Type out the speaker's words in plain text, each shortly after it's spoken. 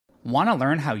Want to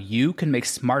learn how you can make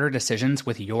smarter decisions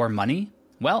with your money?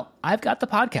 Well, I've got the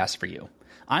podcast for you.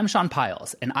 I'm Sean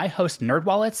Piles, and I host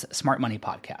NerdWallet's Smart Money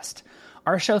Podcast.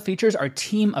 Our show features our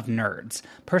team of nerds,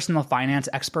 personal finance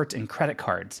experts in credit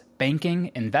cards,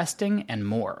 banking, investing, and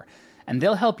more. And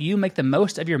they'll help you make the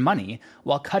most of your money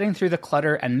while cutting through the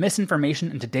clutter and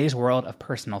misinformation in today's world of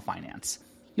personal finance.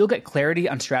 You'll get clarity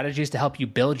on strategies to help you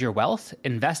build your wealth,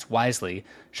 invest wisely,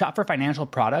 shop for financial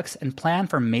products, and plan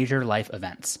for major life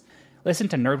events. Listen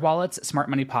to NerdWallet's Smart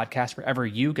Money Podcast wherever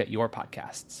you get your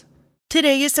podcasts.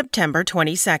 Today is September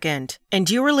 22nd, and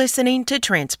you are listening to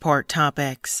Transport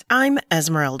Topics. I'm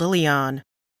Esmeralda Leon.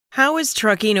 How is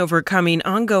trucking overcoming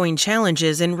ongoing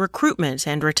challenges in recruitment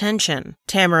and retention?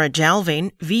 Tamara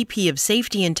Jalving, VP of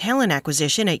Safety and Talent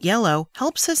Acquisition at Yellow,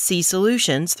 helps us see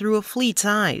solutions through a fleet's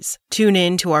eyes. Tune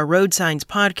in to our Road Signs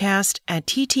podcast at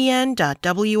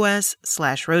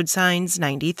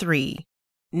ttn.ws/roadsigns93.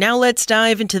 Now let's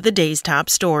dive into the day's top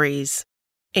stories.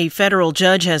 A federal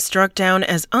judge has struck down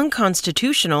as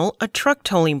unconstitutional a truck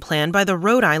tolling plan by the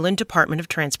Rhode Island Department of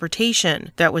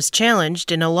Transportation that was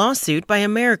challenged in a lawsuit by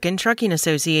American trucking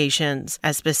associations,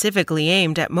 as specifically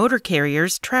aimed at motor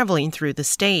carriers traveling through the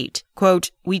state.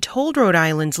 Quote, "We told Rhode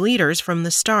Island's leaders from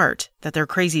the start that their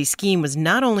crazy scheme was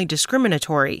not only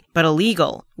discriminatory, but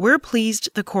illegal. We're pleased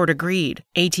the court agreed,"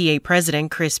 ATA President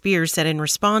Chris Spears said in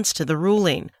response to the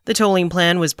ruling. The tolling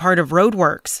plan was part of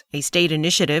RoadWorks, a state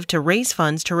initiative to raise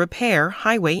funds to repair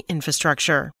highway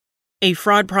infrastructure. A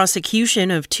fraud prosecution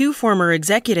of two former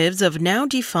executives of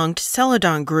now-defunct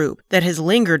Celadon Group that has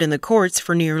lingered in the courts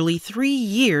for nearly 3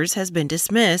 years has been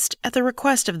dismissed at the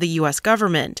request of the U.S.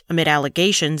 government, amid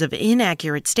allegations of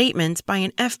inaccurate statements by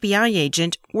an FBI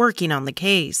agent working on the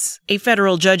case. A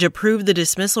federal judge approved the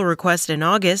dismissal request in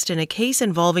August in a case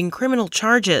involving criminal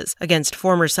charges against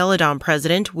former Celadon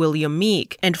president William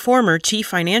Meek and former chief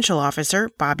financial officer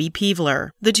Bobby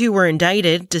Peevler. The two were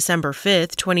indicted December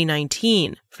 5,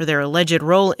 2019, for their alleged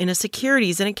role in a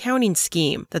securities and accounting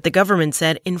scheme that the government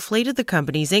said inflated the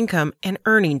company's income and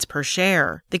earnings per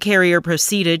share. The carrier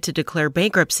proceeded to declare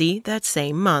bankruptcy that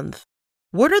same month.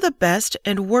 What are the best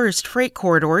and worst freight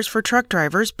corridors for truck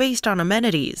drivers based on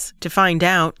amenities? To find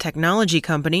out, technology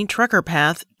company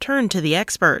TruckerPath turned to the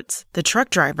experts, the truck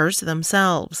drivers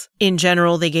themselves. In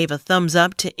general, they gave a thumbs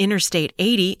up to Interstate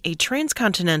 80, a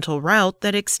transcontinental route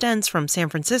that extends from San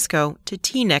Francisco to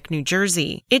Teaneck, New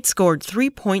Jersey. It scored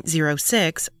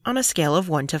 3.06 on a scale of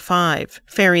 1 to 5.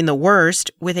 Faring the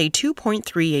worst, with a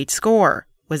 2.38 score,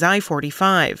 was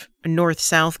I-45, a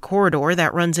north-south corridor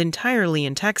that runs entirely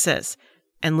in Texas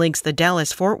and links the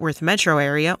Dallas-Fort Worth metro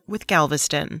area with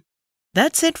Galveston.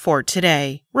 That's it for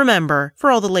today. Remember,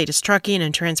 for all the latest trucking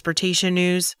and transportation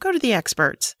news, go to the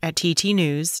experts at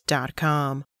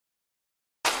ttnews.com.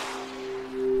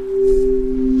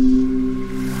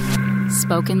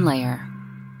 Spoken Layer.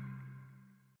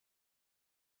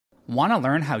 Want to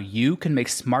learn how you can make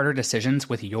smarter decisions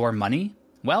with your money?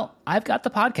 Well, I've got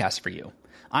the podcast for you.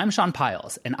 I'm Sean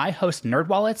Piles, and I host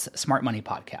NerdWallet's Smart Money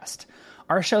Podcast.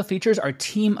 Our show features our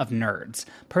team of nerds,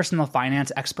 personal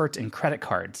finance experts in credit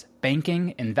cards,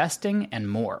 banking, investing, and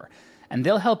more. And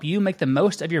they'll help you make the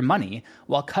most of your money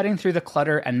while cutting through the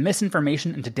clutter and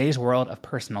misinformation in today's world of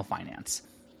personal finance.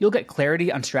 You'll get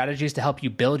clarity on strategies to help you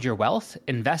build your wealth,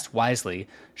 invest wisely,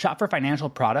 shop for financial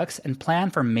products, and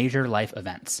plan for major life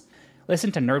events.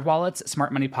 Listen to NerdWallet's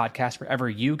Smart Money Podcast wherever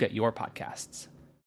you get your podcasts.